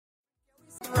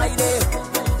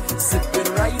Friday,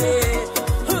 sipping righty.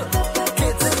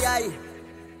 Can't tell you.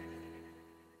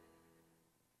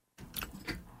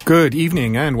 Good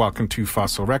evening and welcome to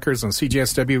Fossil Records on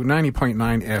CJSW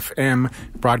 90.9 FM,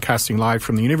 broadcasting live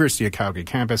from the University of Calgary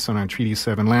campus and on Treaty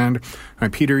 7 land. I'm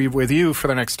Peter with you for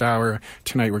the next hour.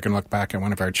 Tonight we're going to look back at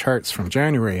one of our charts from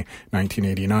January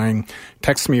 1989.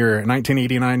 Text me your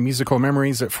 1989 musical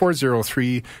memories at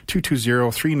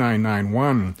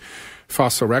 403-220-3991.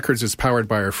 Fossil Records is powered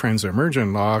by our friends at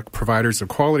Mergent Law, providers of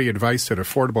quality advice at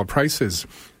affordable prices.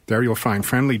 There you'll find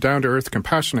friendly, down-to-earth,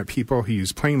 compassionate people who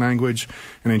use plain language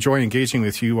and enjoy engaging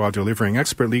with you while delivering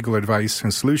expert legal advice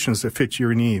and solutions that fit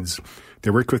your needs.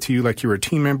 They work with you like you are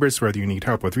team members, whether you need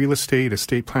help with real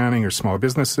estate planning, or small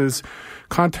businesses.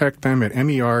 Contact them at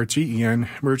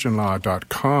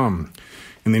mergentlaw.com.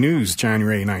 In the news,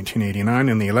 January 1989,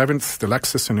 in the 11th, the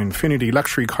Lexus and Infiniti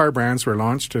luxury car brands were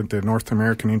launched at the North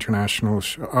American International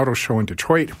Auto Show in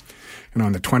Detroit. And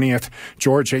on the 20th,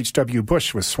 George H.W.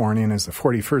 Bush was sworn in as the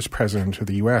 41st president of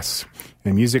the U.S.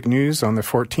 In music news, on the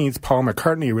 14th, Paul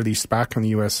McCartney released back in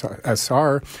the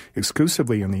USSR,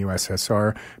 exclusively in the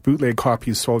USSR, bootleg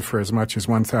copies sold for as much as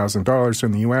 $1,000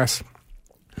 in the U.S.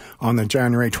 On the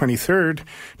January 23rd,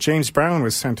 James Brown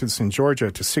was sentenced in Georgia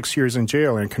to 6 years in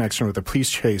jail in connection with a police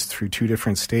chase through 2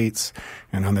 different states.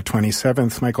 And on the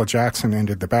 27th, Michael Jackson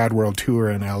ended the Bad World Tour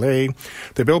in L.A.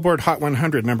 The Billboard Hot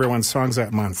 100 #1 songs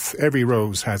that month: Every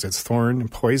Rose Has Its Thorn,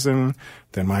 Poison,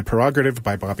 then My Prerogative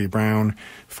by Bobby Brown,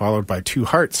 followed by Two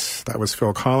Hearts. That was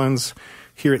Phil Collins.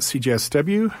 Here at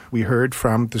CJSW, we heard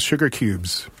from the Sugar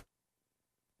Cubes.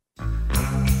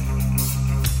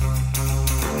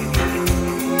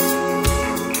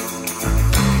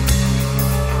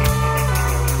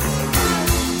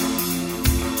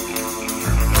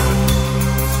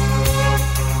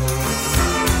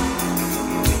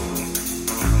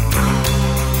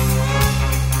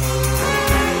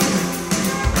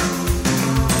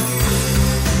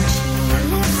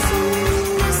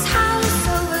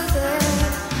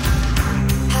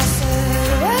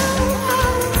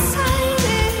 Outside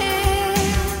it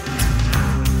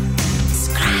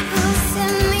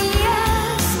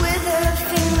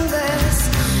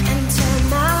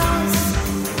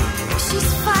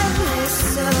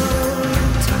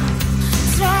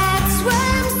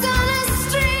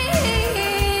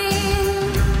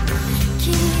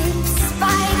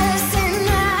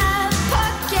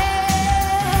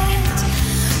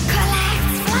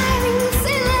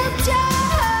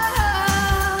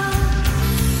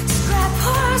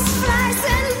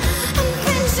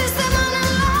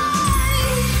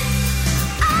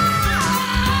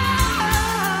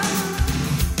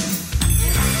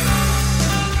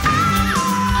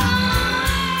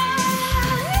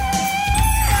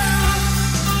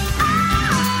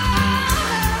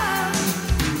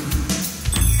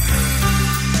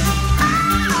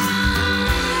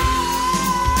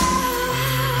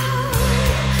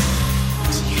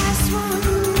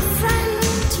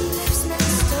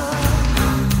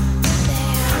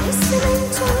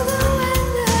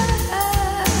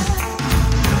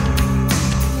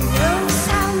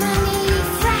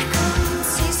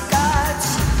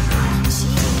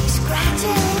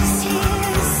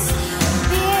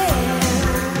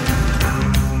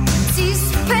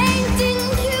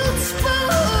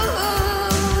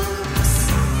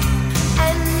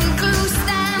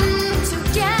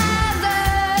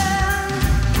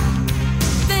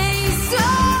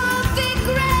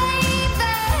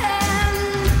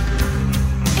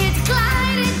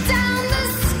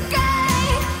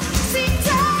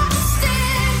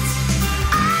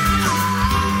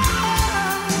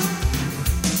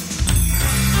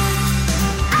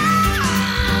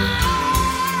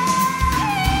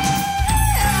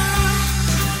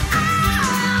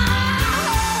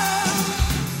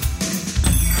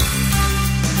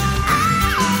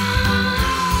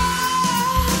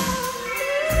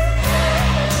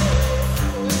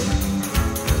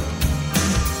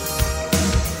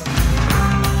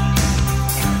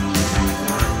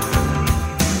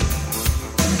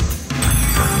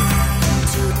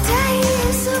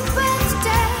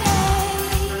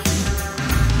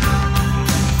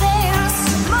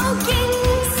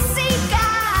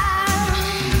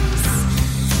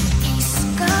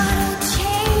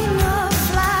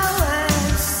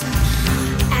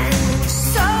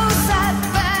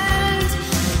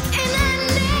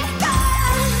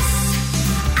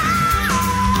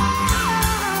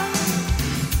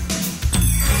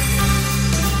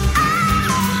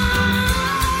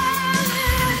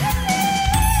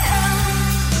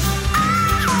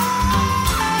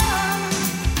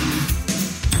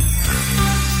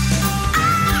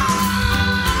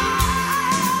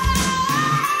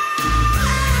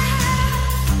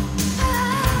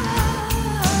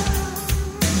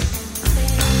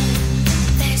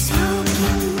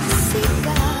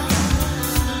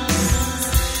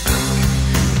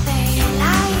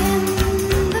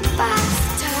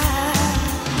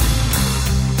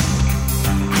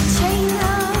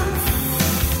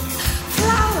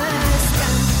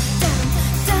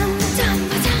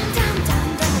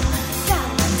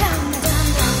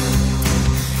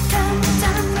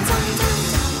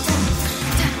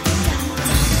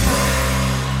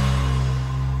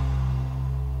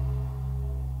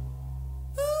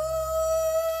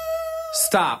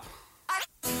Stop.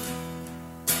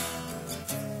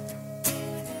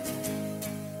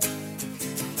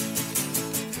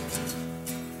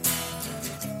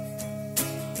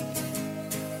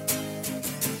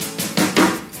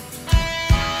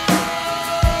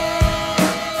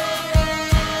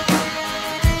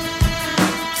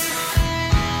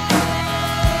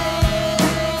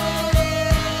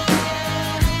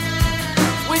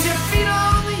 With your feet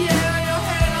on the air, your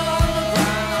head on the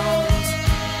ground.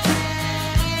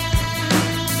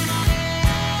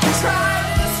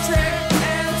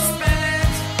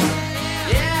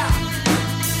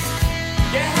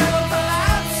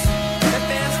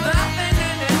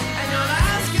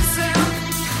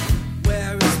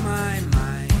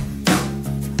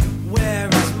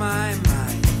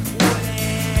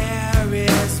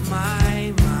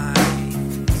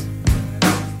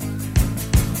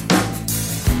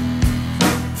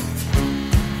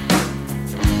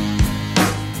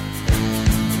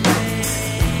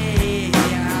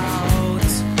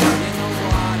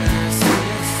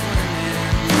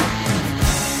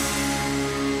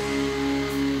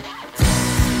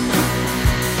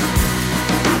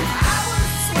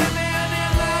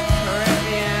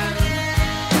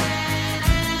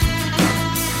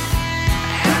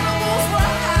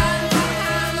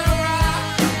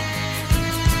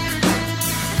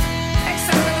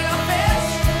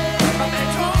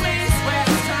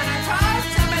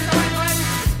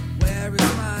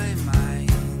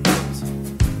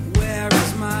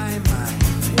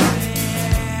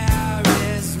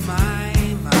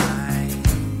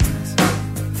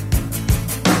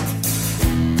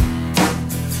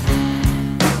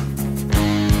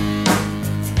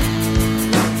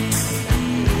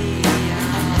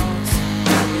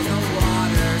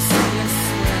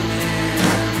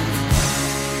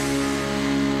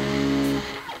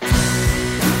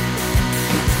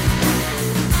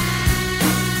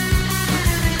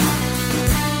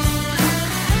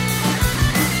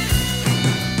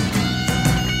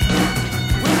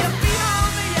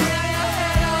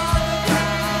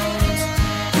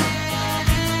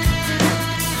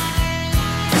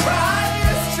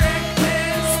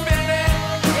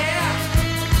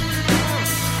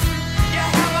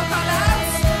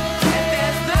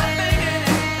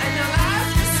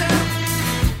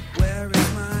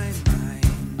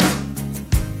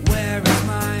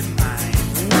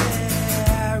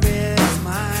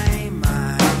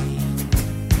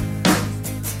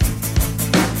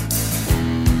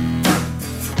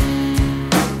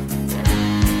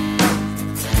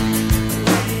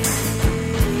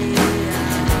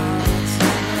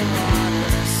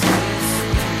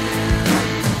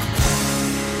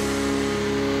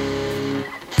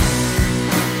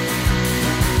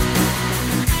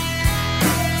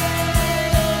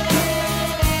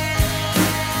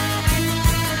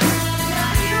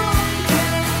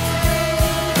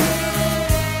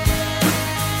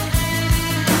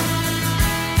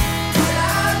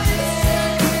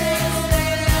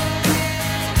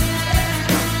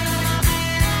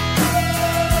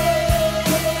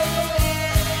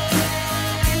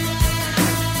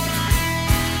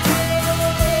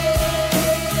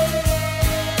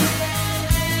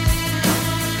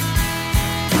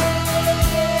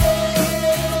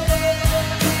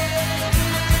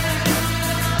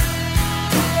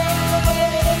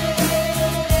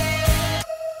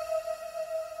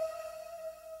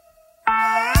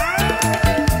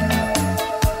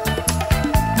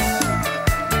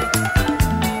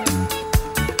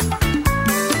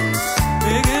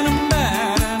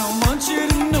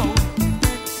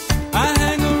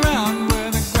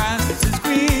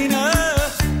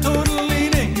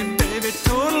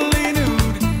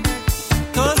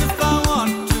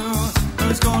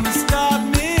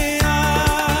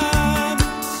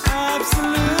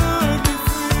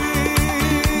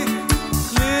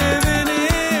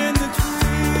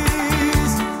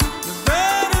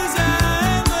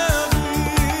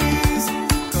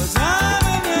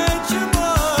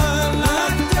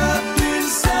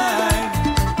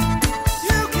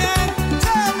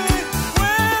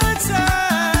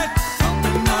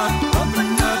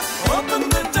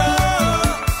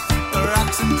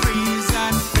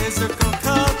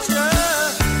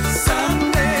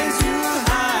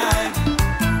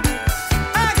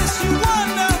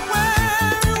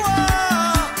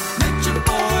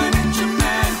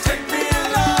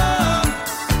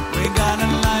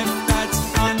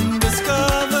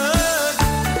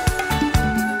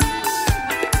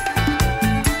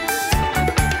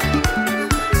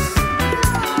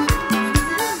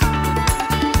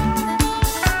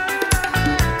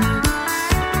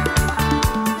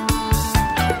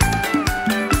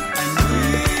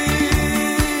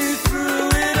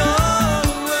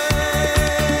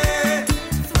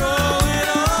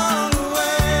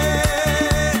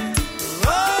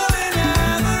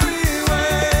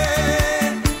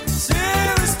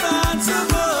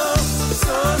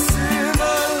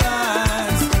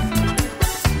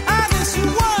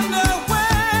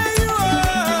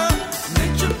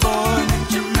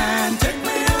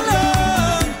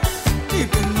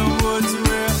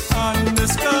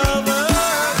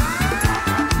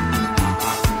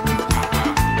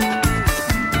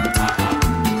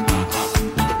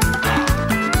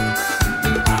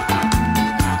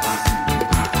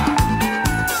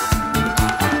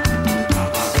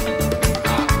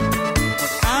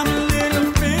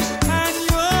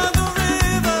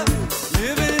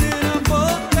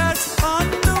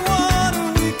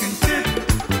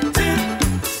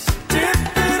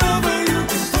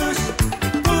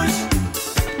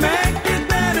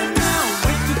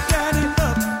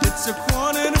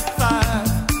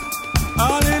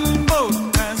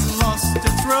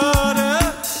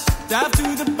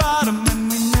 the bottom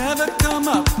and we never come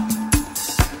up.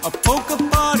 A polka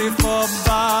party for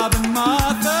Bob and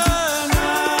Martha. And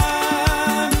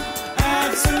I'm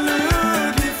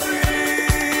absolutely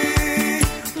free,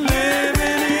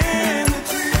 living in the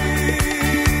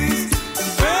trees, the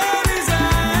birdies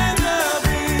and the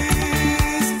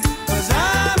bees. 'Cause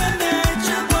I'm a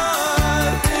nature boy,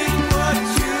 think what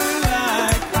you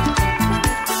like.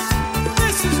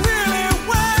 This is really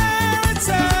where it's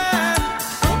at.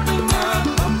 Open up,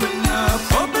 open up,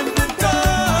 open the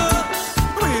door.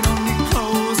 We don't need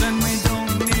clothes and we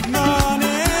don't need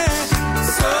money.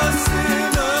 So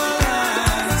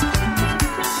civilized.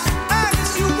 I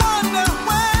guess you wonder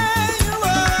where you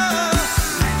are.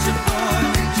 Nature boy,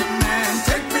 nature man,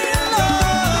 take me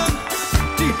along.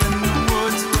 Deep in the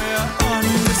woods where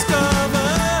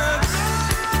undiscovered.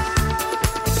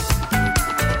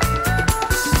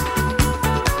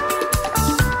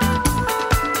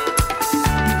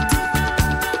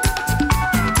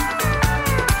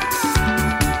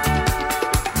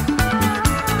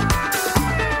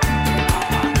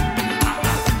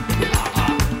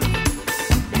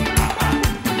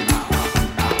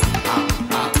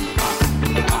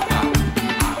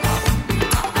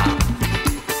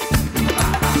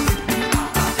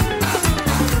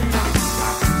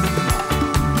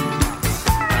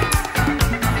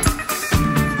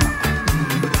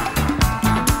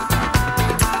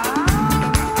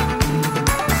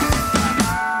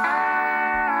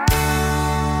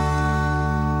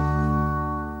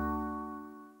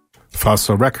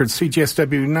 Fossil Records,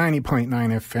 CJSW 90.9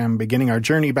 FM, beginning our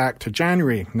journey back to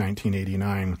January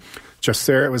 1989. Just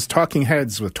there, it was Talking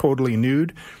Heads with Totally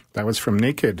Nude. That was from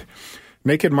Naked.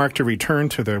 Naked marked a return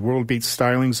to the world beat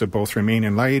stylings of both Remain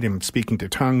in Light and Speaking to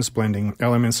Tongues, blending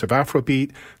elements of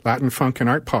Afrobeat, Latin funk, and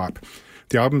art pop.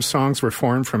 The album's songs were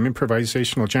formed from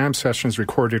improvisational jam sessions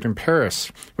recorded in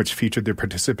Paris, which featured the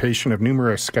participation of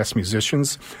numerous guest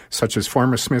musicians, such as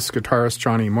former Smiths guitarist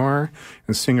Johnny Marr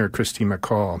and singer Christy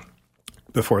McCall.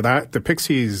 Before that, the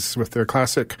Pixies with their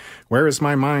classic Where Is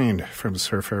My Mind from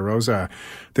Surfer Rosa.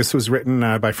 This was written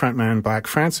by frontman Black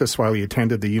Francis while he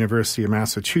attended the University of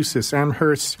Massachusetts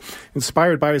Amherst,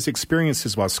 inspired by his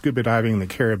experiences while scuba diving in the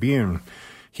Caribbean.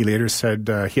 He later said,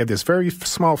 he had this very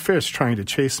small fish trying to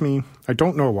chase me. I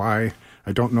don't know why.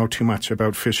 I don't know too much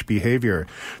about fish behavior.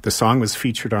 The song was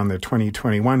featured on the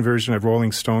 2021 version of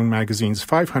Rolling Stone magazine's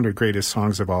 500 Greatest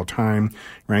Songs of All Time,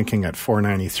 ranking at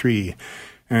 493.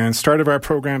 And start of our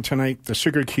program tonight, the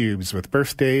Sugar Cubes with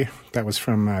Birthday. That was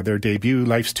from their debut,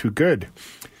 Life's Too Good.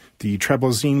 The Treble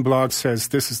Zine blog says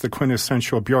this is the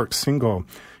quintessential Bjork single.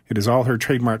 It is all her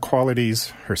trademark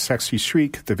qualities, her sexy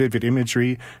shriek, the vivid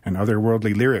imagery, and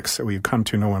otherworldly lyrics that we've come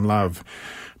to know and love.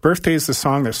 Birthday is the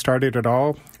song that started it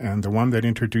all, and the one that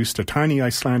introduced a tiny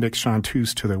Icelandic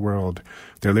chanteuse to the world.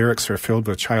 Their lyrics are filled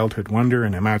with childhood wonder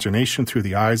and imagination through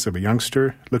the eyes of a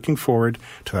youngster looking forward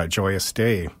to that joyous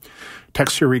day.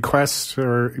 Text your requests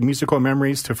or musical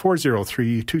memories to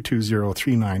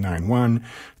 403-220-3991.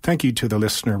 Thank you to the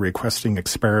listener requesting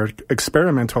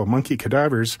Experimental Monkey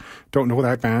Cadavers. Don't know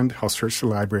that band? I'll search the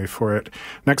library for it.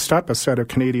 Next up, a set of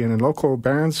Canadian and local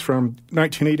bands from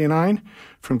 1989.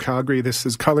 From Calgary, this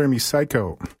is Color Me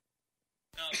Psycho.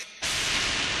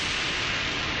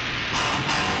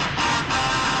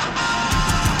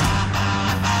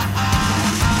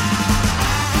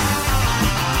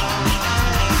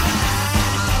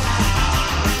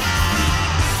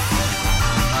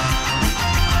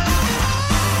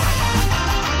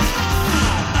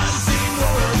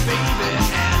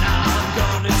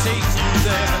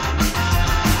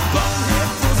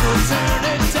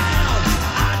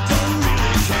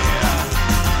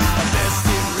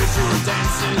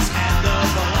 Dances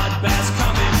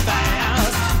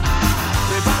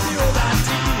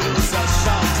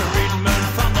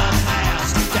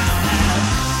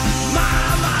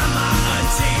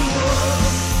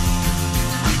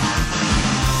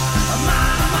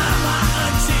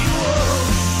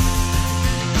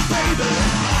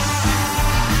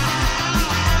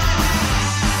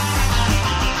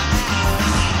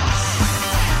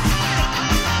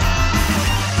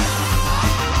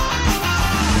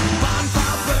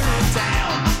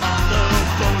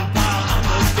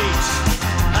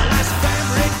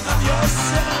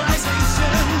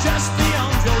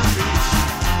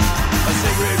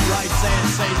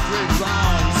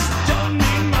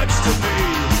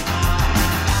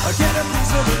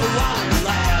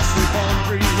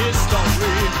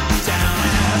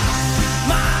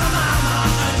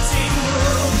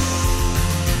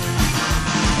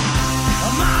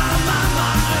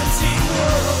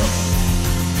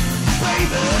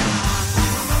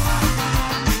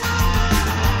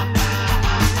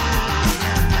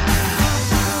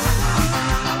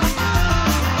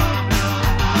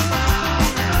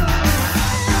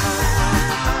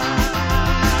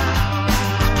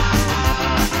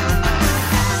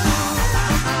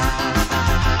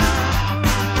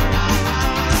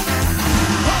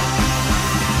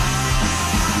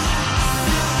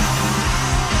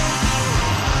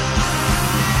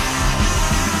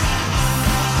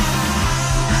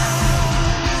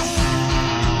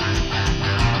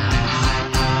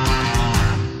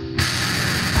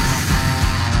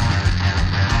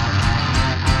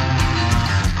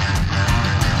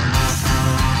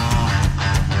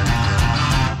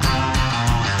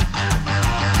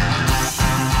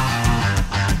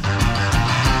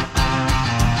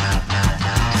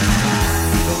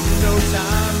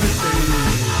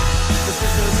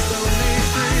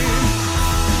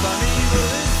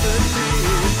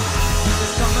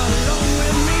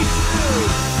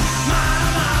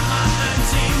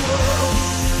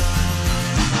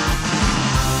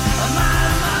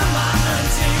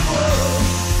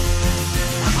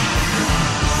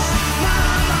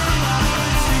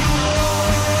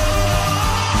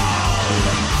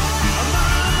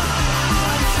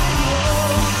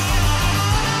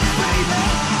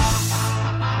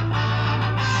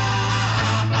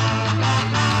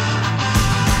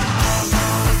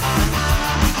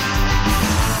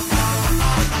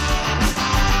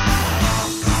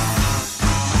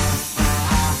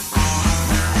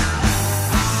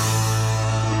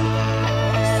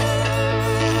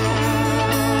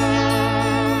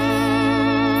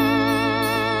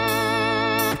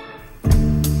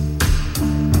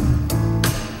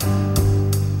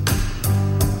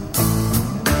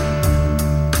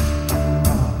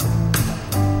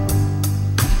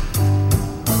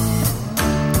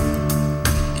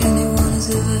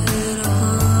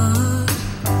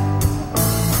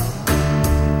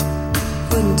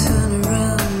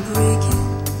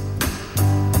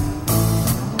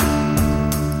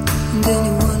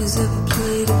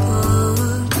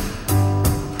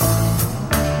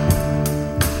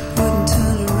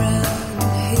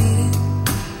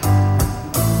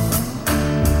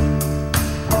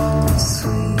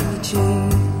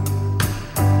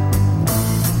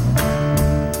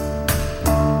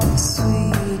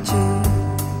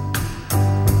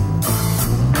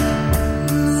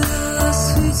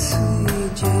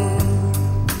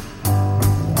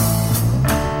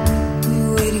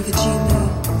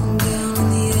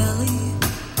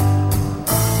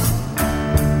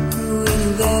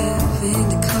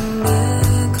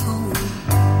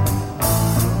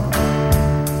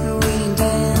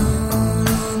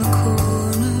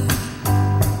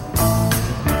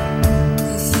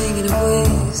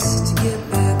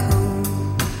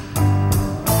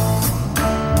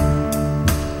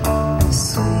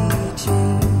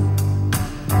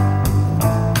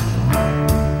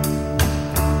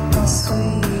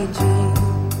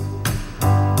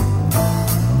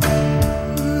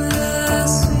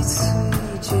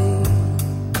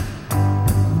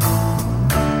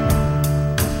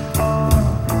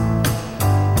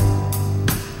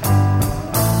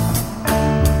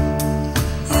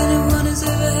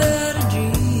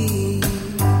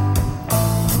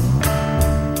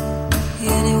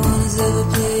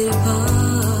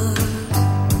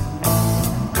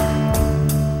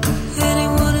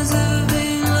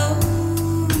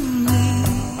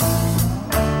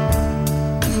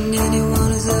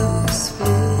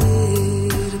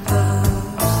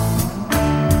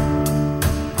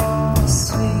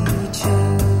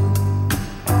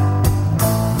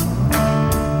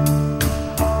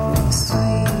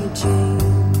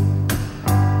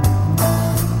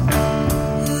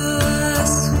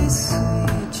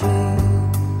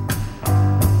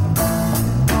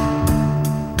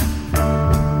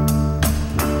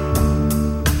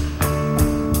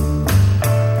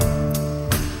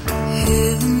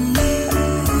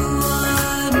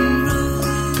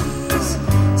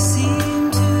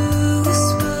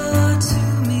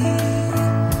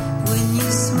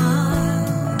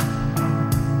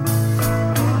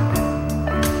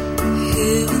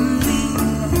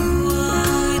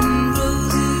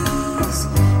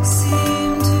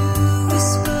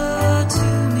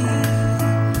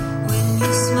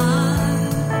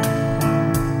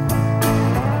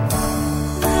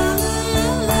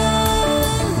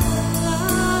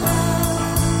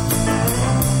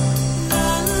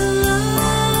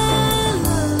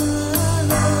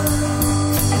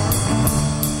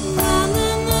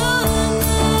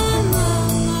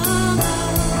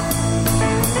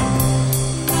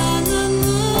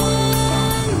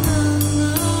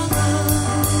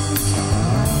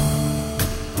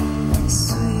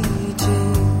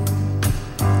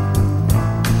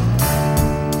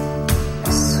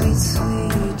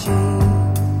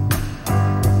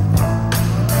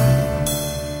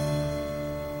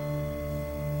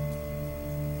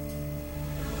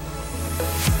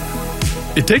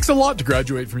It takes a lot to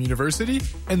graduate from university,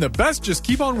 and the best just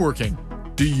keep on working.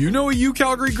 Do you know a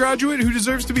UCalgary graduate who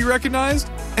deserves to be recognized?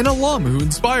 An alum who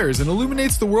inspires and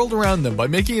illuminates the world around them by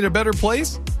making it a better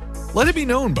place? Let it be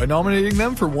known by nominating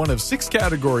them for one of 6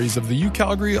 categories of the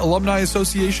UCalgary Alumni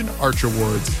Association Arch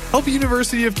Awards. Help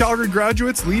University of Calgary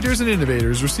graduates, leaders, and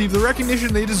innovators receive the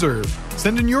recognition they deserve.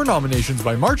 Send in your nominations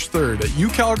by March 3rd at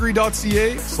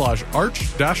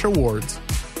ucalgary.ca/arch-awards.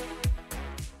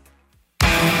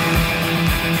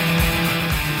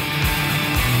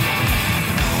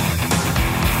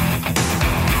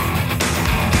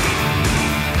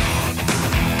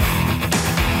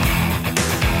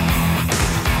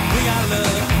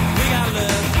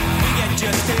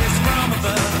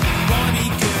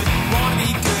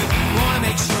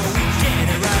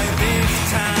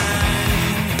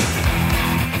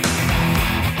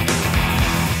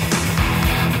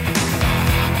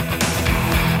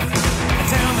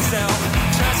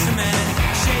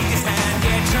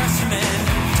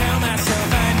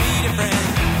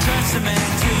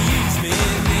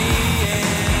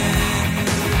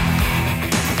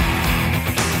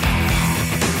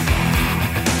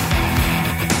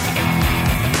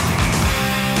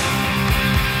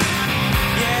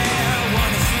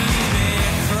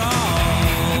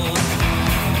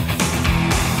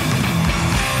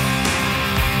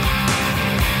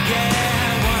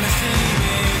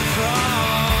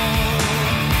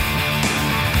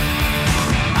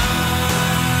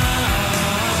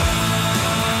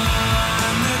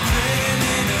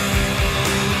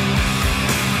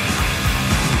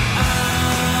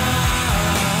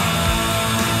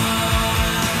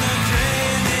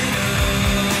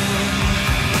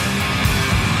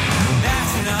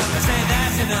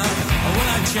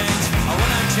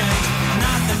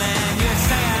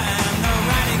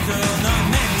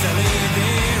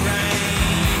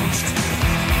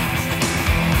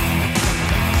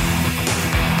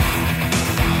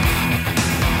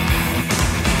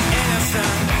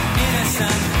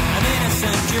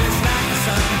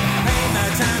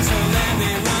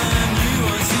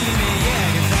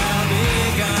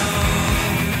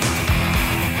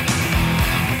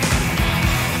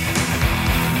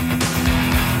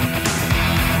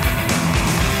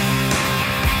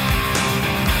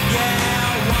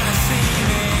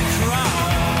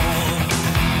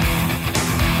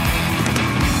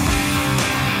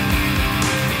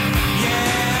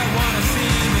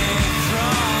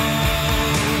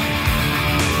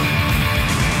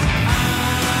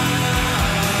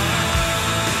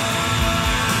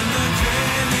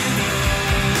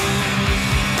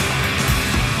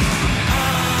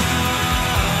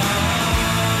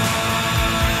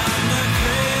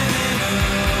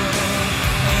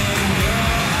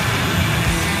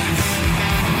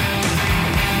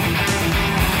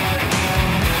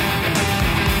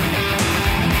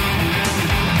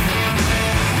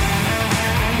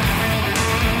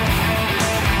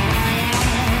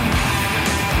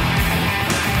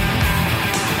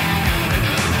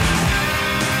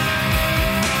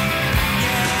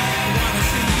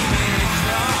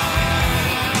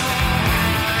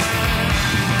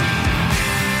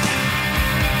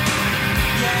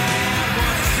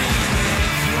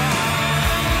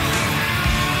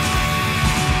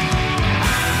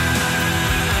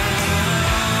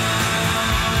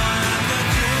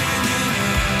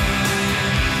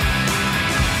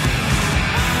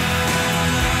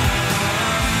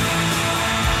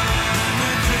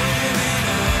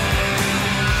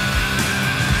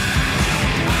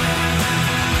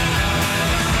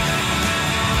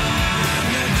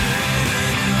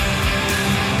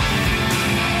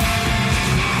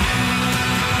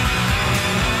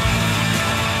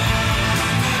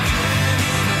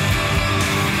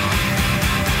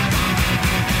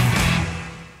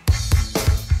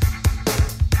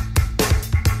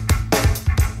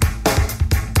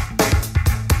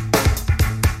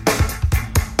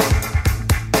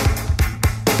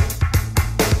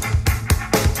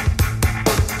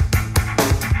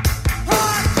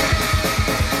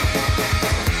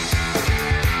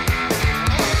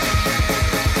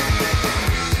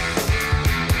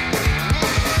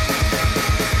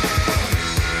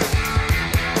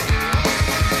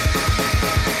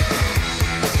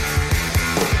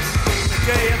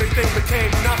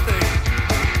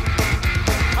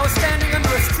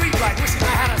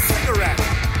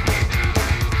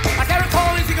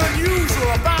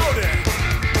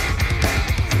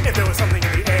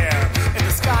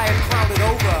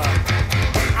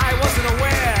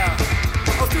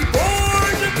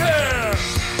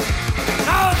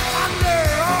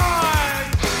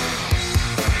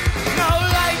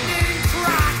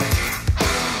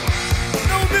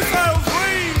 Missiles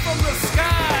rain from the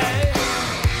sky.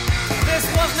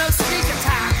 no sneak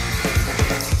attack.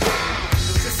 It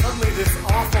was just suddenly this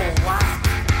awful whack.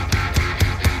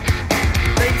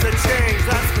 Things had changed,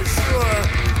 that's for sure.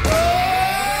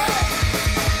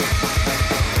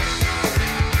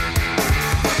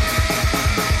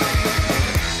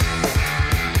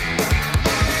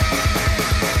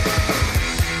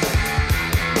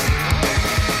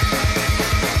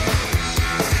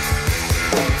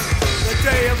 The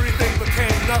day everything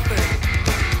became nothing.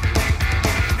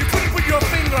 You couldn't put your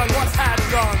finger on what had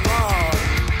gone wrong.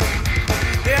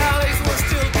 The alleys were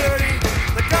still dirty.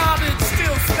 The garbage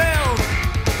still smelled.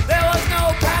 There was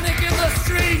no panic in the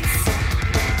streets.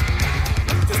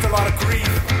 Just a lot of grief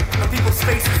on people's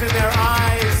faces in their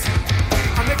eyes.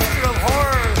 A mixture of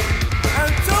horror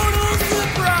and total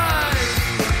surprise.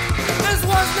 This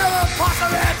was no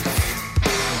apocalypse.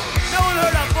 No one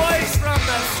heard a voice from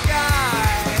the sky.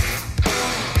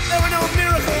 There were no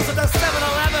miracles at the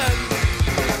 7-Eleven.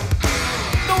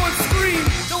 No one screamed.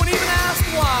 No one even asked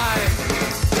why.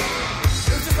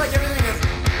 It was just like everything had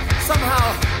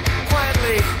somehow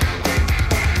quietly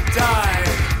died.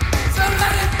 So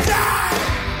let it die!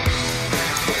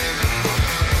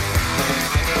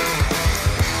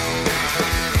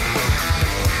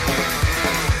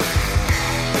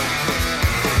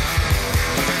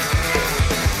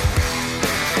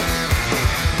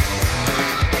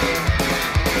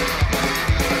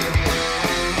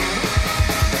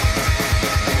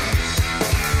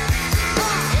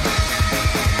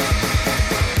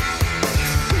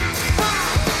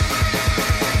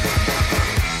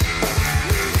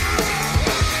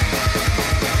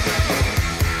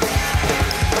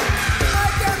 I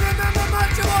can't remember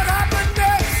much of what happened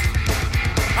next.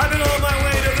 I've been on my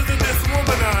way to visit this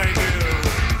woman I knew.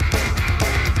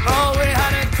 All we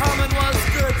had in common was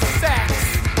good sex.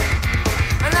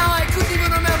 And now I couldn't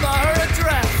even remember her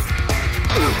address.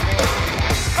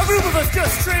 A group of us,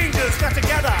 just strangers, got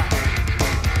together.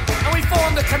 And we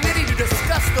formed a committee to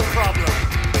discuss the problem.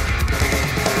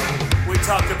 We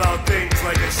talked about things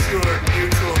like assured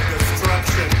mutual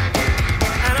destruction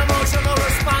and emotional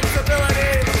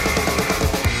responsibility.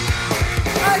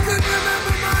 I couldn't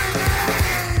remember my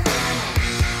name.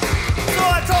 So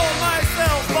I told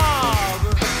myself, Bob,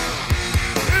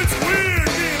 it's weird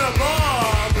being a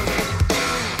Bob.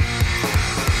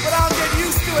 But I'll get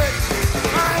used to it.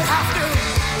 I have to.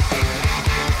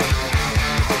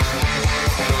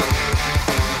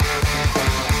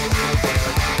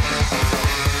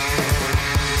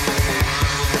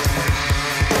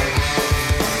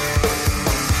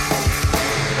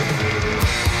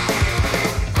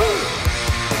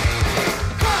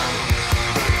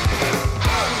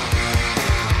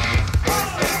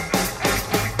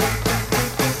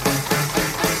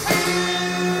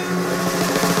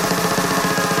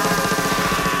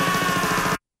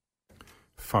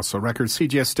 Fossil Records,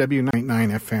 CJSW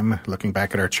 99 FM, looking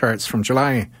back at our charts from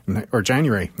January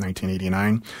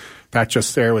 1989. That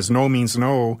just there was No Means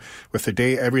No with The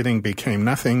Day Everything Became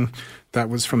Nothing. That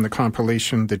was from the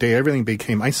compilation The Day Everything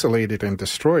Became Isolated and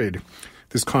Destroyed.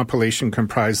 This compilation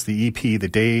comprised the EP The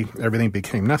Day Everything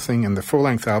Became Nothing and the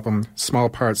full-length album Small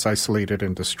Parts Isolated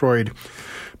and Destroyed,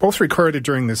 both recorded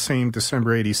during the same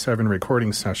December 87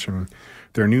 recording session.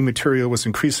 Their new material was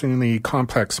increasingly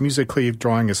complex musically,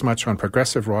 drawing as much on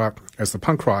progressive rock as the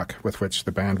punk rock with which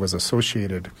the band was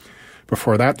associated.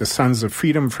 Before that, the Sons of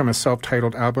Freedom from a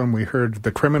self-titled album, we heard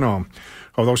The Criminal.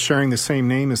 Although sharing the same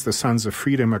name as the Sons of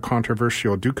Freedom, a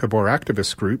controversial Doukhobor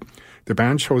activist group, the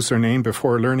band chose their name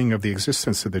before learning of the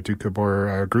existence of the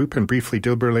Doukhobor group and briefly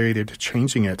deliberated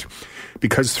changing it.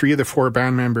 Because 3 of the 4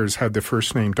 band members had the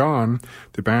first name Don,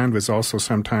 the band was also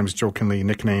sometimes jokingly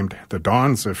nicknamed the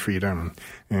Dons of Freedom.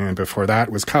 And before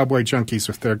that was Cowboy Junkies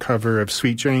with their cover of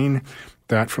Sweet Jane,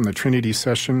 that from the Trinity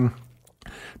session.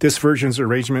 This version's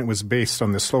arrangement was based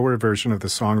on the slower version of the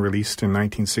song released in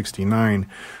 1969.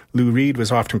 Lou Reed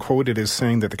was often quoted as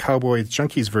saying that the Cowboy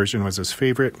Junkies version was his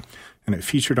favorite, and it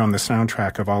featured on the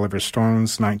soundtrack of Oliver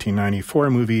Stone's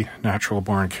 1994 movie Natural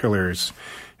Born Killers.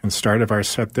 And start of our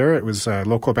set there, it was a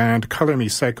local band Color Me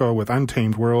Psycho with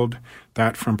Untamed World,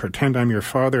 that from Pretend I'm Your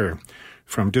Father.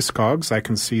 From Discogs, I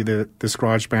can see that this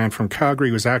garage band from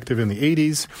Calgary was active in the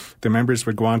 80s. The members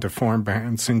would go on to form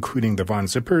bands including the Von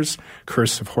Zippers,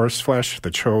 Curse of Horseflesh, the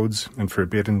Chodes, and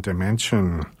Forbidden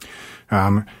Dimension.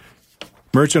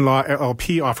 Merchant Law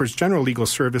LLP offers general legal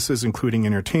services, including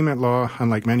entertainment law.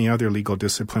 Unlike many other legal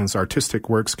disciplines, artistic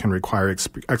works can require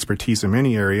expertise in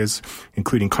many areas,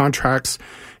 including contracts,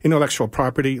 intellectual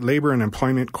property, labor and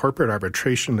employment, corporate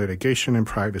arbitration, litigation, and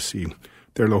privacy.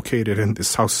 They're located in the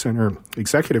South Center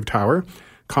Executive Tower.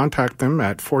 Contact them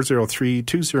at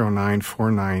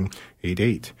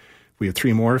 403-209-4988. We have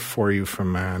three more for you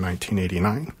from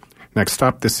 1989. Next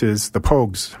up, this is the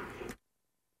Pogues.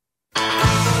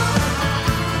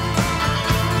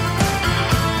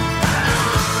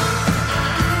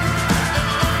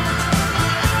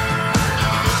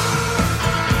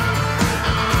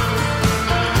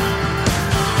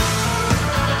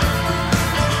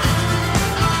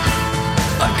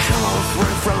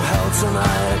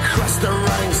 Tonight across the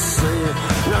running sea,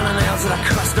 none of nails that I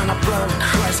crushed on the blood of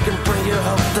Christ can bring you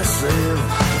hope this eve.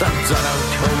 The dead don't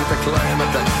come to claim a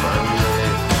dead family.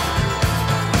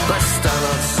 They stand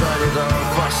outside the door,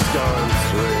 fast going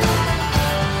through.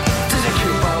 Did you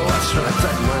keep a watch for a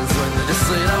dead man's wind? Did you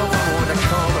see that woman with a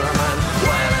comb in her hand,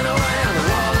 wailing away on the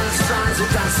wall of the sands? Who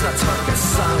danced the Turkish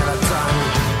song at a time?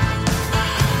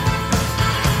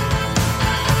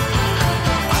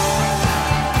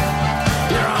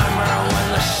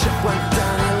 Went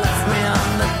down and left me on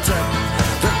the deck.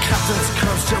 The captain's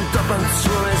corpse jumped up and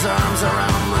threw his arms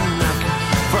around my neck.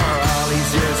 For all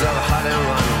these years I've had him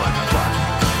on my back.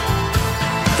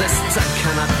 This debt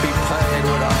cannot be paid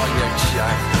with all your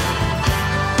jack.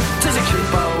 Did you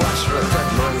keep a watch for a dead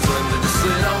man's wind? Did you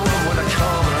see that woman with a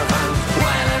comb in her hand,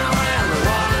 wailing away on the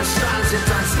wall and strands? You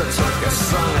danced the Turkish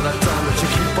song of the dawn. Did you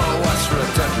keep a watch for a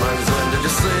dead man's wind? Did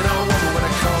you see that woman with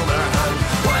a comb in her hand,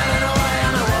 wailing away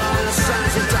on the wall and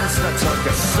strands? You danced the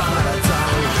Turkish song of the dawn.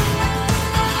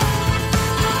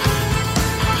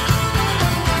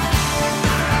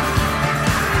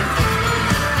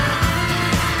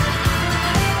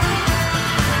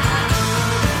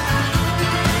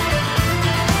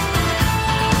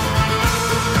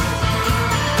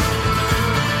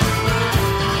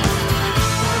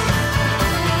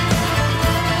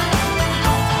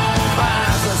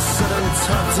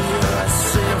 Talk to you, I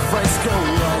see your face go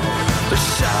red. The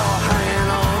shadow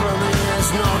hanging over me is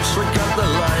no trick of the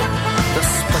light. The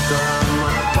spectre on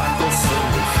my back will soon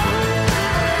be free.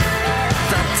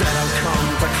 The dead have come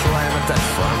to claim a dead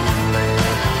family.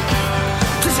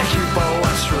 Did you keep a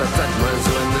watch for a dead man's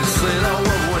wind? Did you see that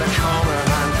woman with a comb in her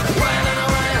hand, wailing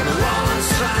away on the wall and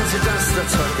strands? You danced the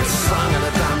Turkish song of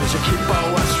the damned. Did you keep a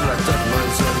watch for a dead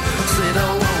man's wind? See the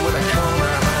woman with a comb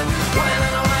in her hand,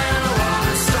 wailing away on the wall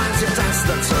and strands? You danced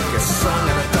the Turkish song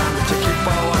of the damned. Did you keep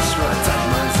a watch for a dead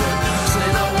man's wind? See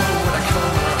the woman with a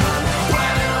comb in her hand,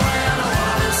 wailing away on the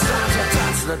wall and strands? You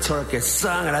danced the Turkish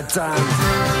song of the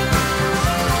damned.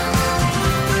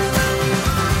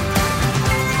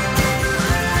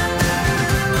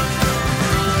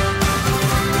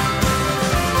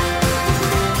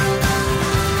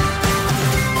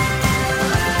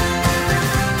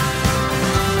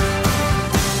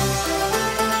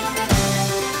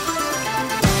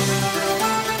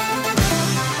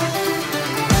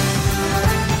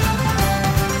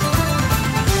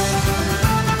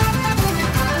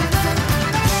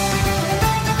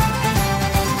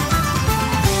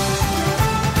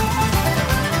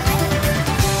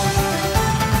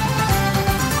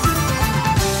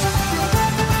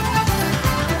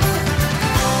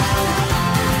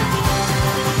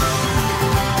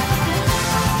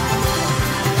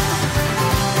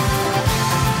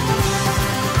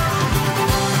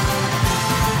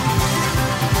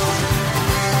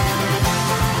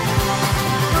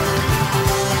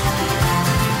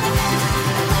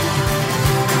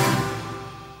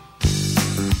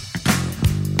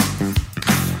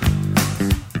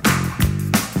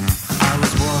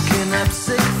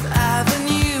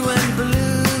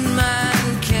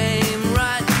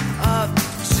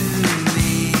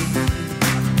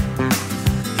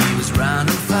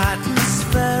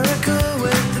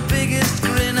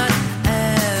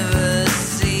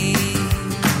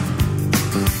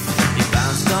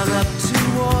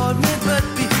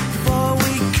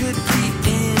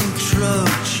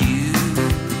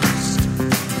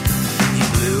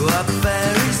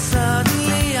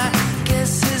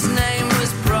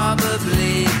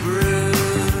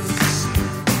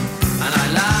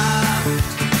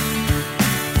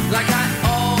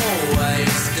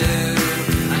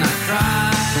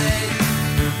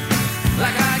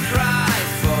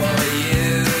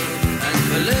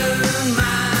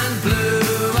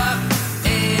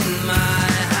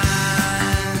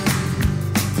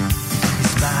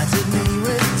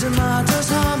 Tomatoes,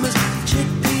 hummus,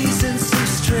 chickpeas and some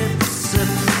strips of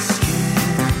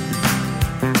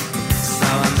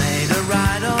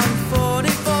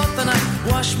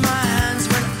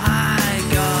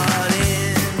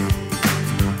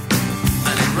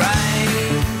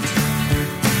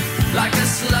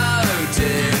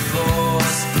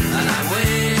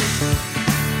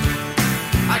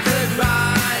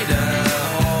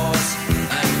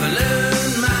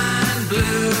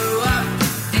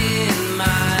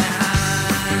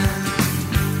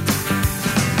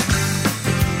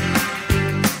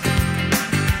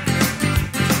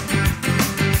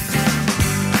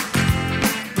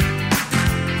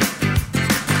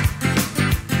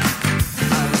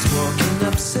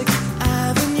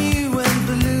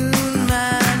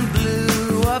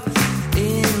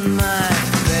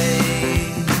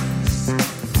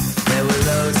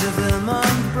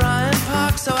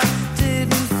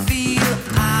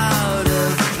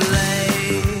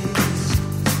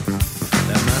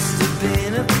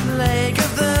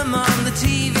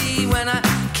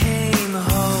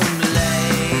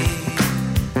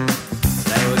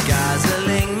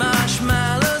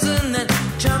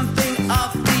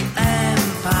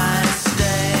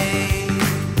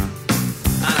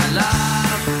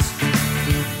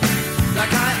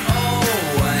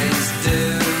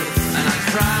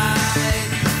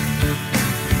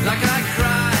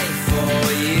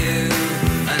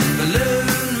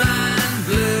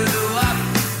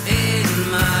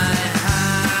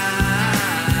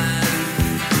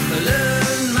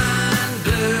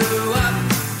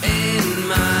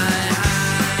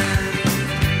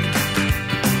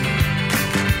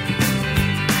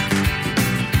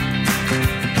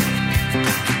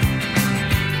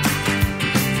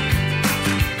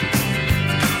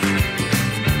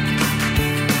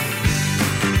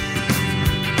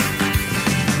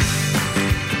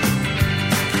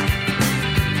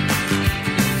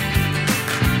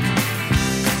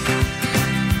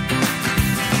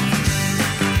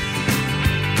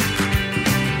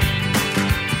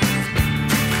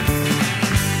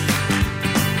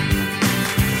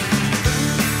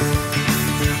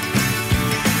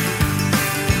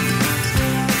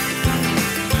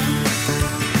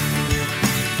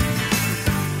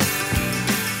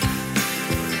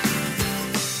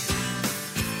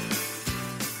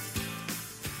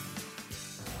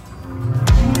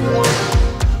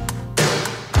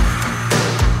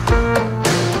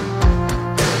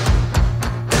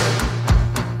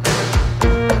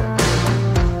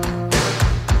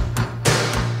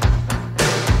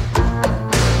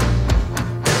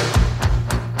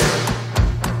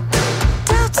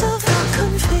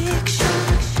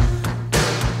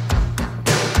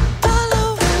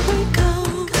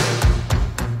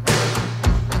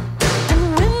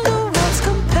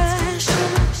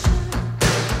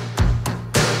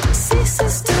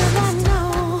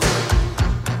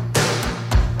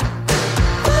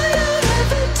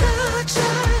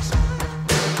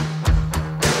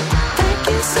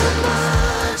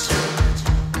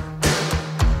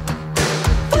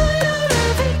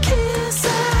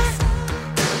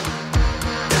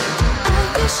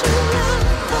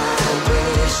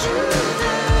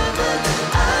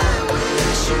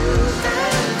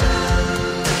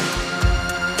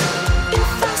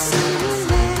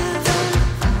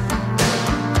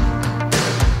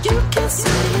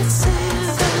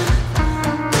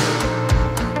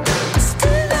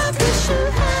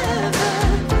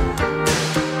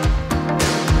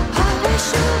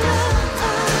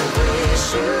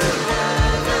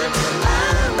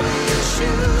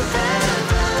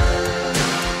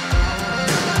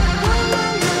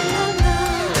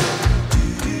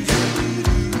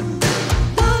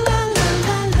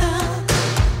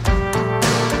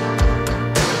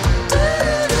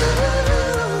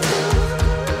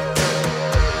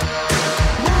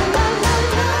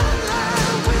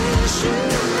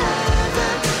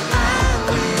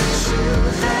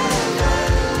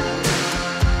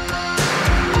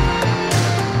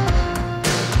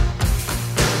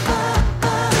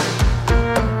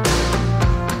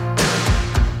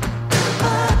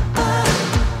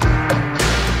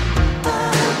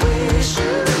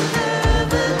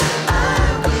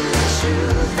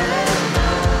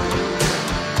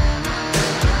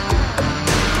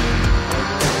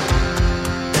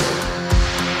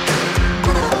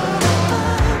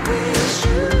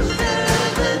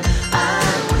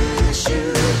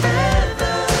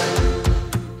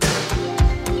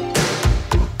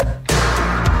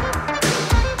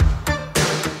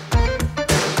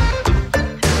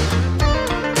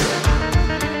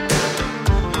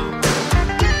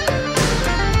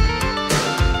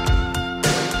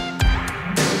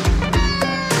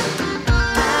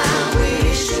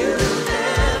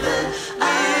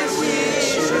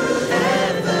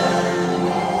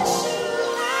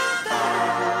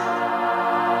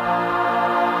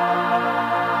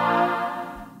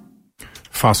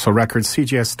Fossil Records,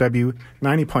 CJSW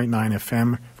 90.9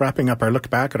 FM, wrapping up our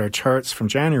look back at our charts from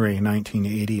January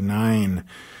 1989.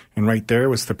 And right there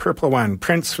was the purple one,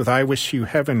 Prince with I Wish You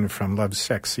Heaven from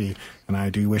Lovesexy. And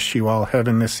I do wish you all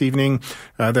heaven this evening.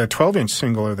 The 12-inch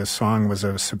single of this song was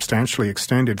a substantially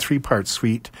extended 3-part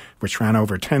suite, which ran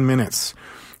over 10 minutes.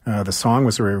 The song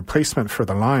was a replacement for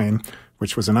The Line,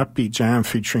 which was an upbeat jam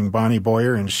featuring Bonnie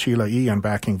Boyer and Sheila E. on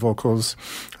backing vocals.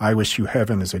 I Wish You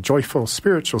Heaven is a joyful,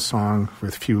 spiritual song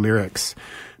with few lyrics.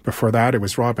 Before that, it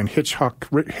was Robin Hitchcock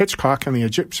and the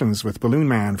Egyptians with Balloon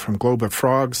Man from Globe of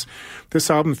Frogs. This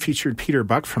album featured Peter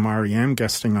Buck from R.E.M.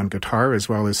 guesting on guitar, as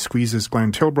well as Squeeze's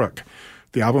Glenn Tilbrook.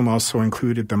 The album also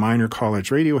included the minor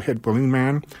college radio hit Balloon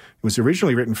Man. It was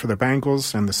originally written for the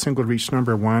Bangles, and the single reached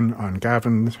number 1 on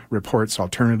Gavin Report's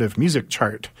alternative music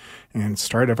chart. And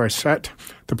start of our set,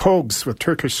 the Pogues with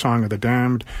Turkish Song of the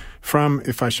Damned from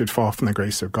If I Should Fall from the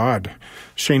Grace of God.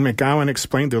 Shane McGowan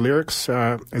explained the lyrics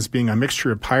as being a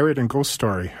mixture of pirate and ghost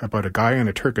story about a guy on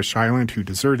a Turkish island who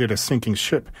deserted a sinking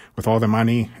ship with all the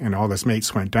money, and all his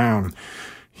mates went down.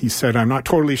 He said, I'm not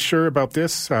totally sure about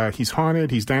this. He's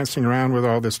haunted. He's dancing around with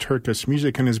all this Turkish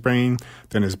music in his brain.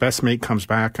 Then his best mate comes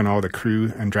back and all the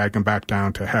crew and drag him back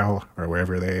down to hell or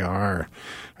wherever they are.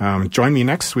 Join me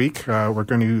next week. We're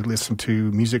going to listen to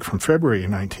music from February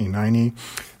 1990.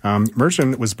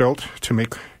 Merchant was built to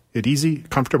make it easy,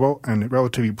 comfortable, and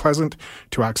relatively pleasant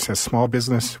to access small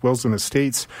business, wills and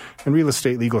estates, and real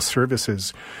estate legal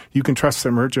services. You can trust that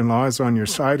Mergen Law is on your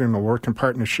side and will work in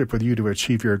partnership with you to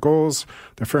achieve your goals.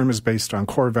 The firm is based on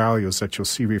core values that you'll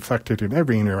see reflected in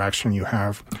every interaction you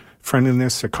have.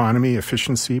 Friendliness, economy,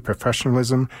 efficiency,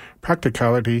 professionalism,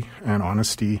 practicality, and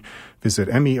honesty. Visit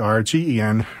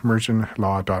MERGEN,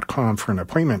 mergenlaw.com for an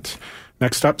appointment.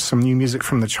 Next up, some new music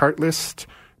from the chart list.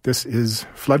 This is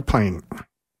Floodplain.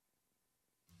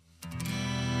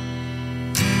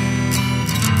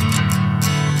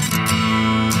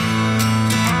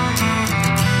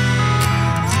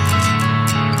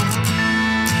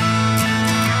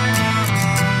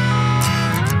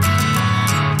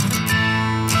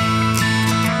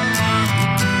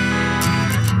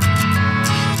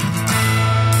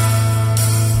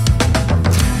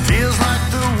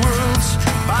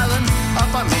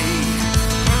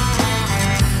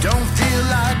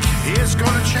 It's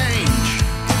gonna change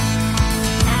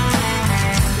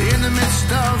in the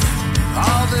midst of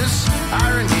all this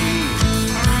irony.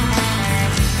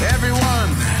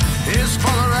 Everyone is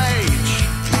full of rage.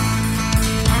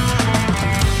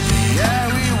 Yeah,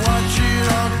 we watch it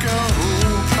all go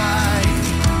by.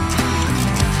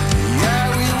 Yeah,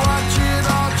 we watch it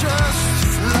all just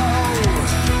flow.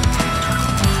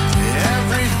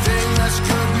 Everything that's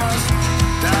good must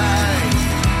die.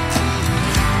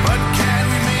 But can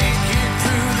we make it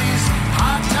through these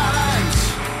hard times?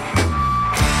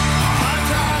 Hard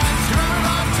times, through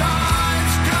hard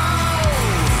times go.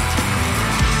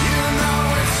 You know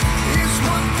it's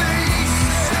what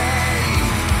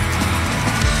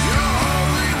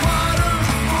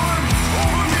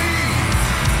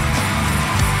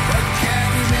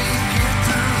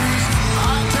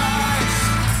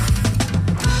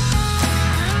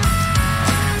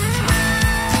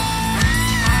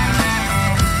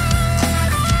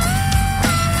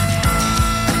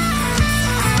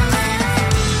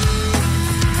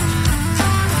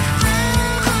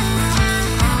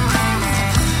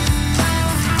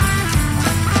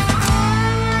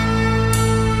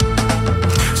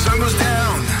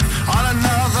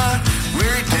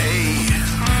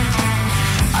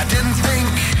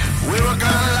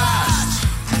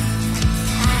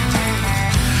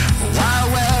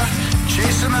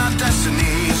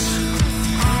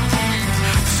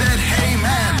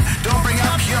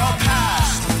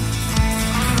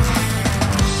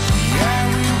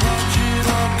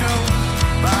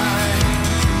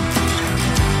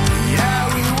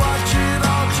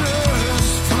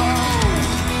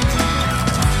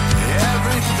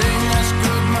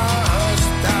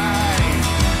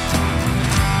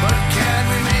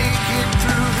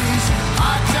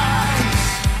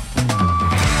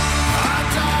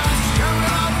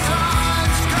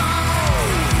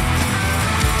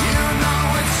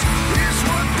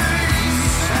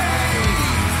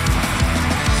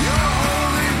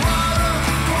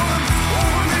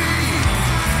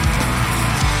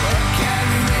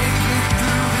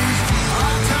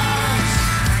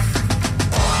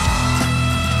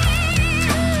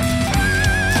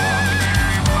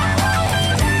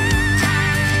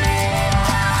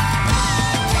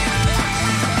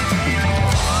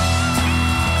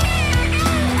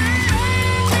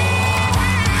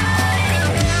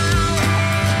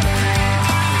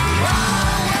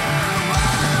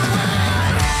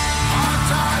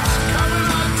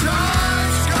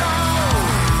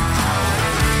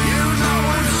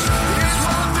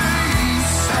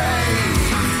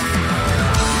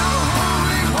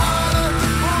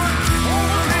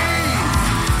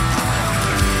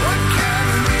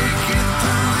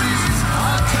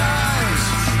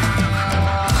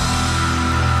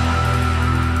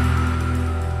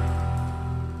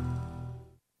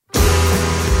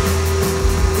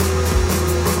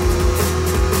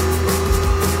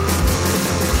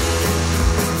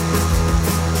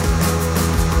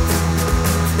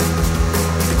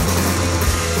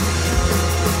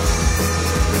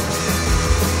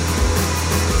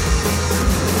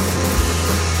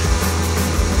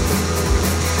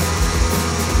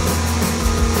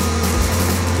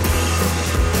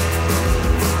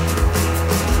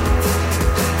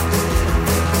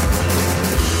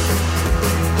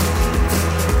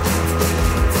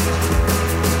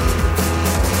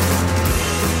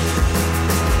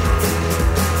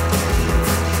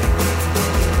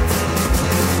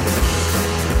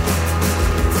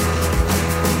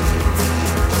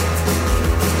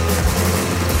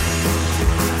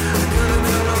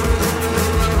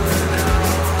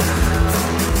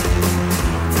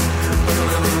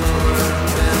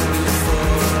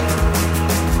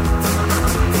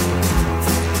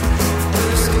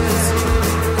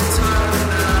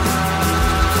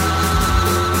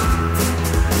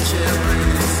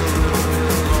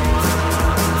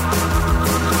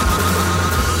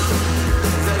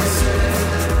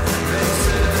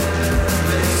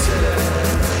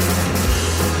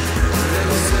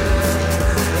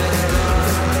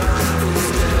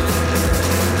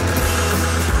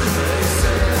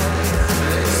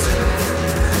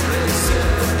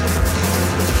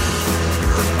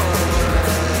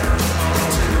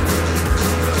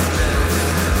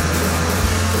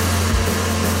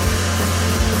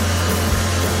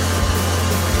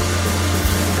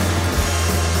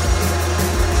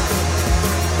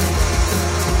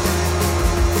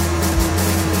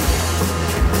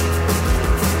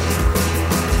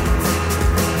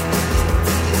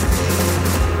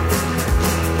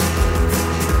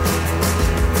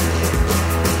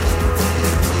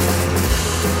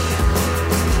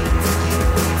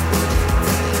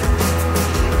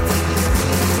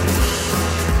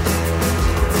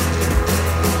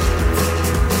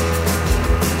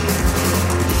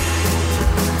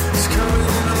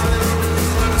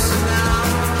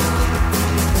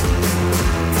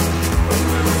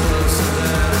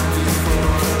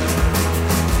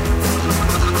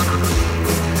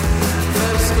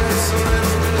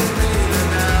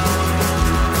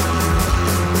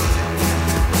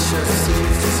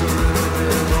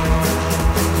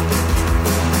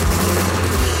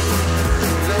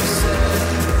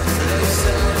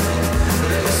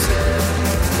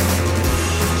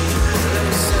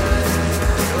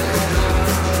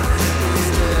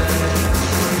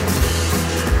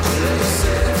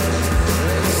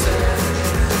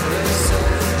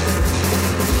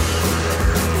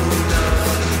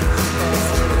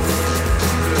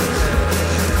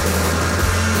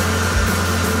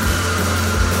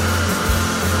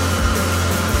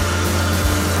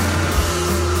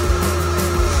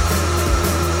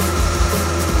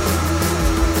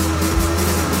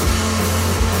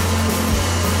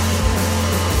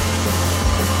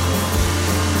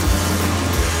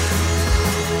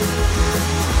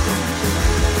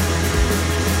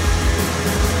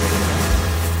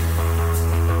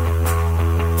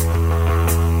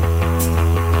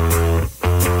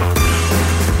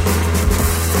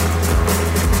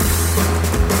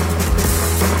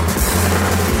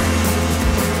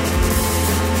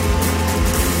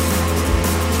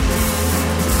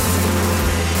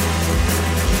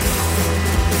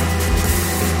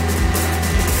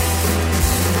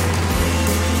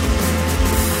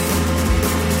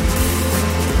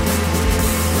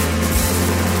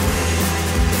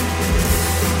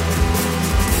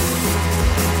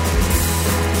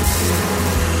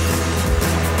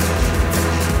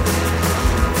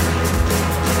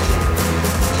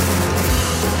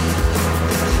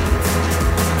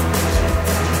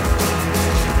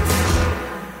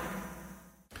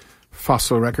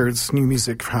Fossil Records, new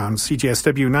music from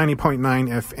CJSW 90.9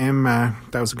 FM.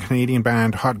 That was a Canadian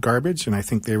band, Hot Garbage, and I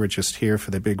think they were just here for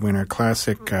the Big Winter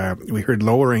Classic. We heard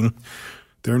Lowering.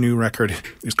 Their new record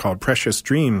is called Precious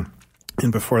Dream.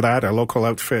 And before that, a local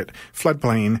outfit,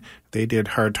 Floodplain, they did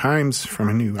Hard Times from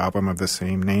a new album of the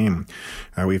same name.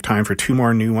 We have time for two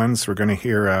more new ones. We're going to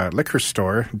hear Liquor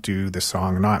Store do the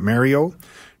song Not Mario.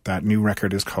 That new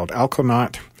record is called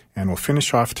Alconaut. And we'll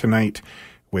finish off tonight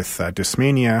with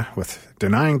Dysmania with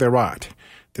Denying the Rot.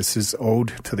 This is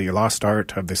Ode to the Lost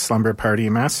Art of the Slumber Party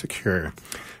Massacre.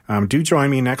 Do join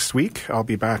me next week. I'll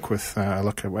be back with a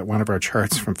look at one of our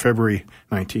charts from February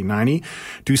 1990.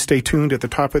 Do stay tuned at the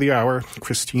top of the hour.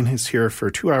 Christine is here for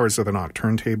 2 hours of the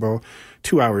Nocturne Table,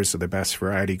 2 hours of the best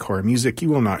variety core music you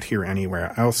will not hear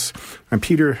anywhere else. I'm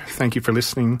Peter. Thank you for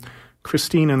listening.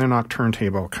 Christine and the Nocturne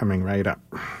Table coming right up.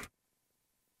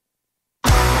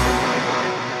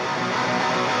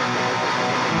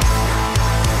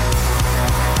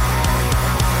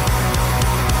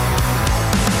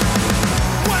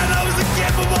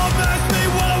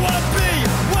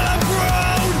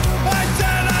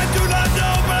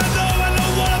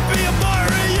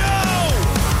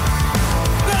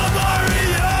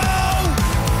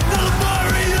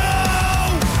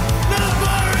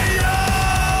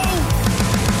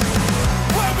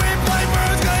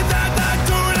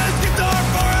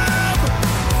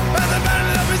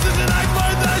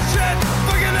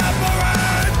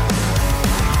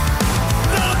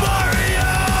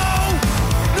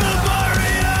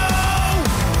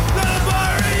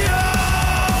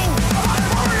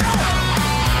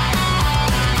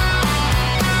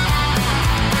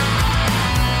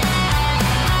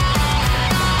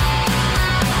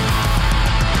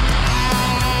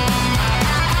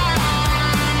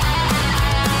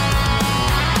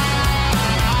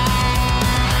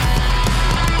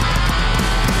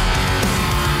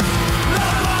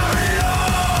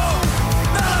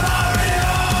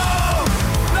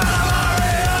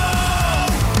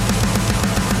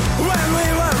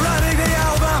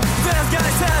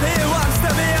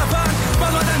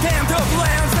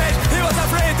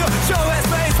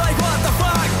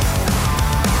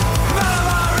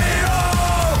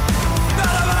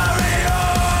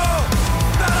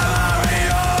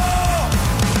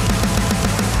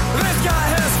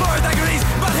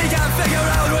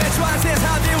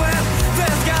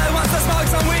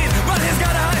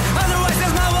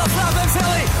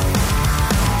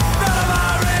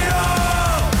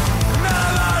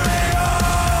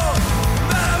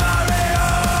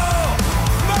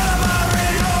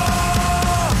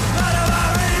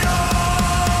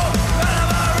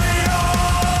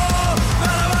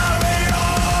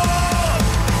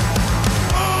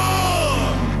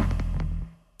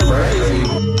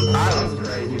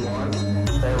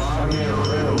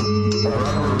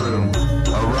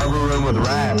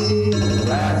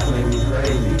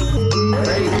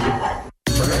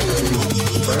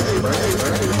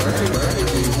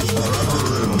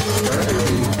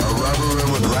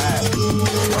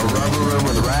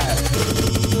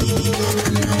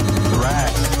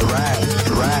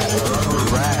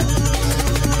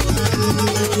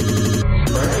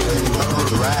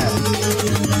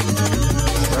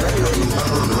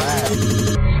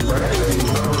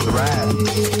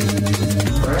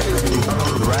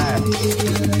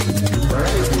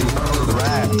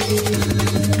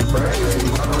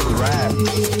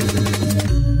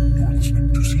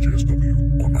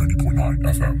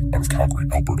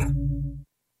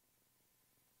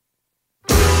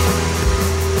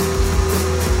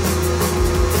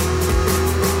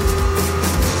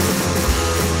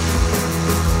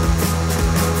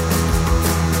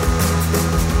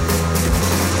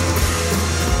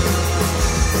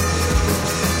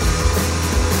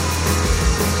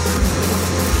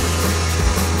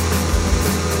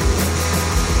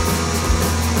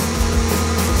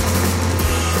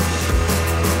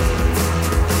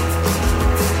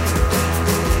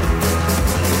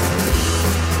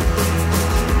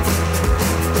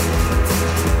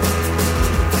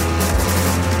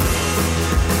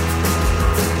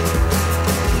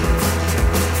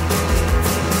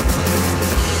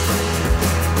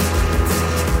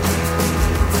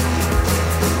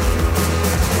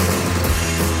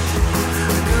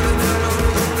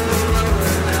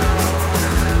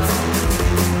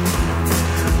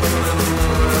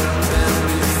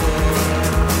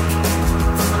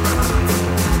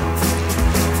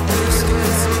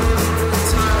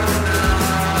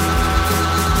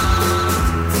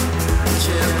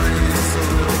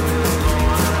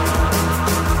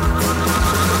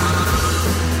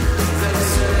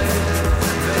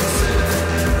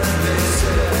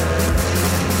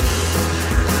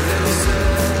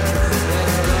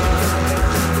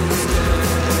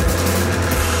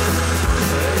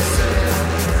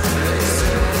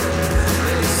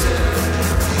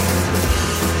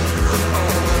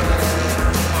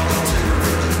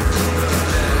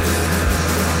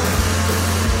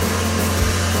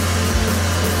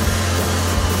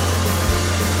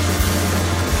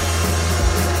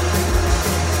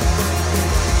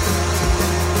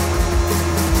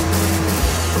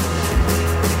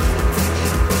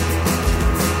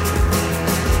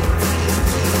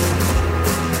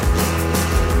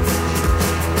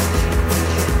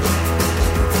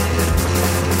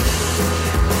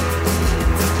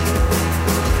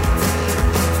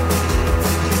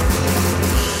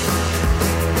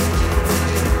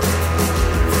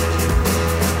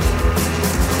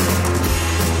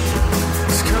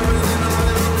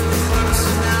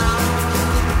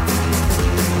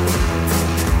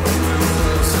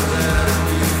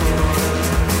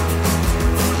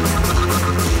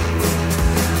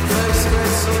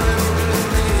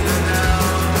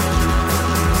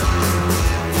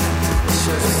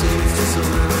 just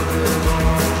a little bit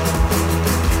more.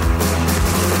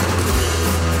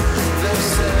 They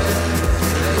said,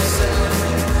 they said,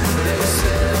 they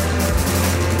said,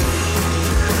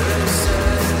 they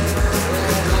said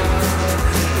that love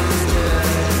is dead.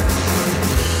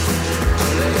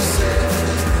 They said,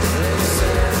 they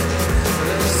said,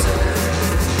 they said,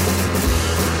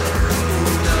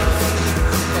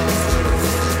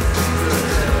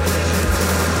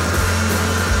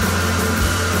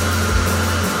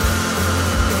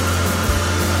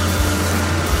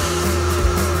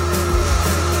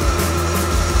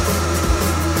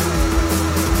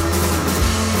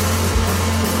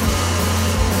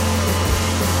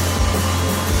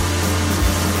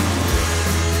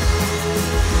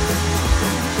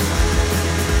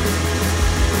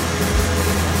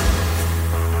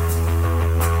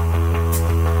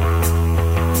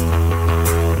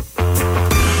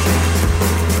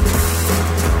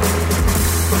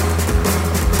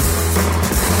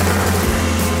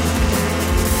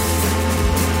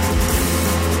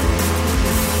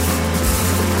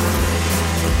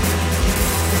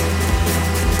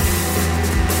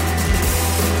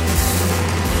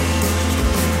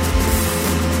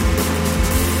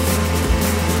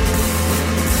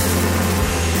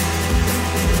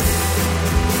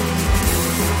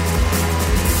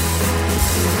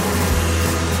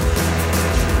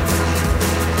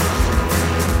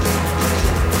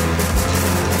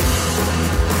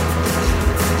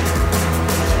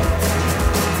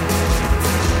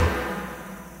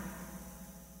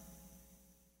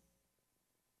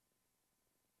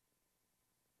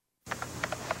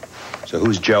 So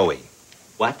who's Joey?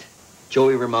 What?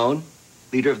 Joey Ramone?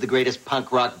 Leader of the greatest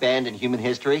punk rock band in human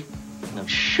history? No,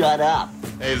 shut up.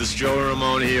 Hey, this is Joey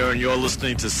Ramone here, and you're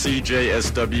listening to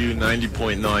CJSW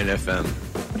 90.9 FM.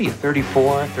 What are you,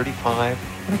 34, 35?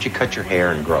 Why don't you cut your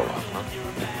hair and grow up, huh?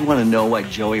 You want to know why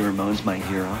Joey Ramone's my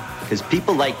hero? Because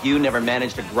people like you never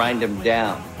managed to grind him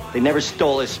down. They never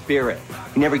stole his spirit.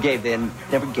 He never gave in,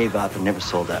 never gave up, and never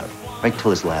sold out. Right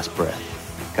till his last breath.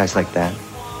 Guys like that,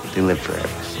 they live forever.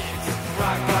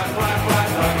 rock, rock.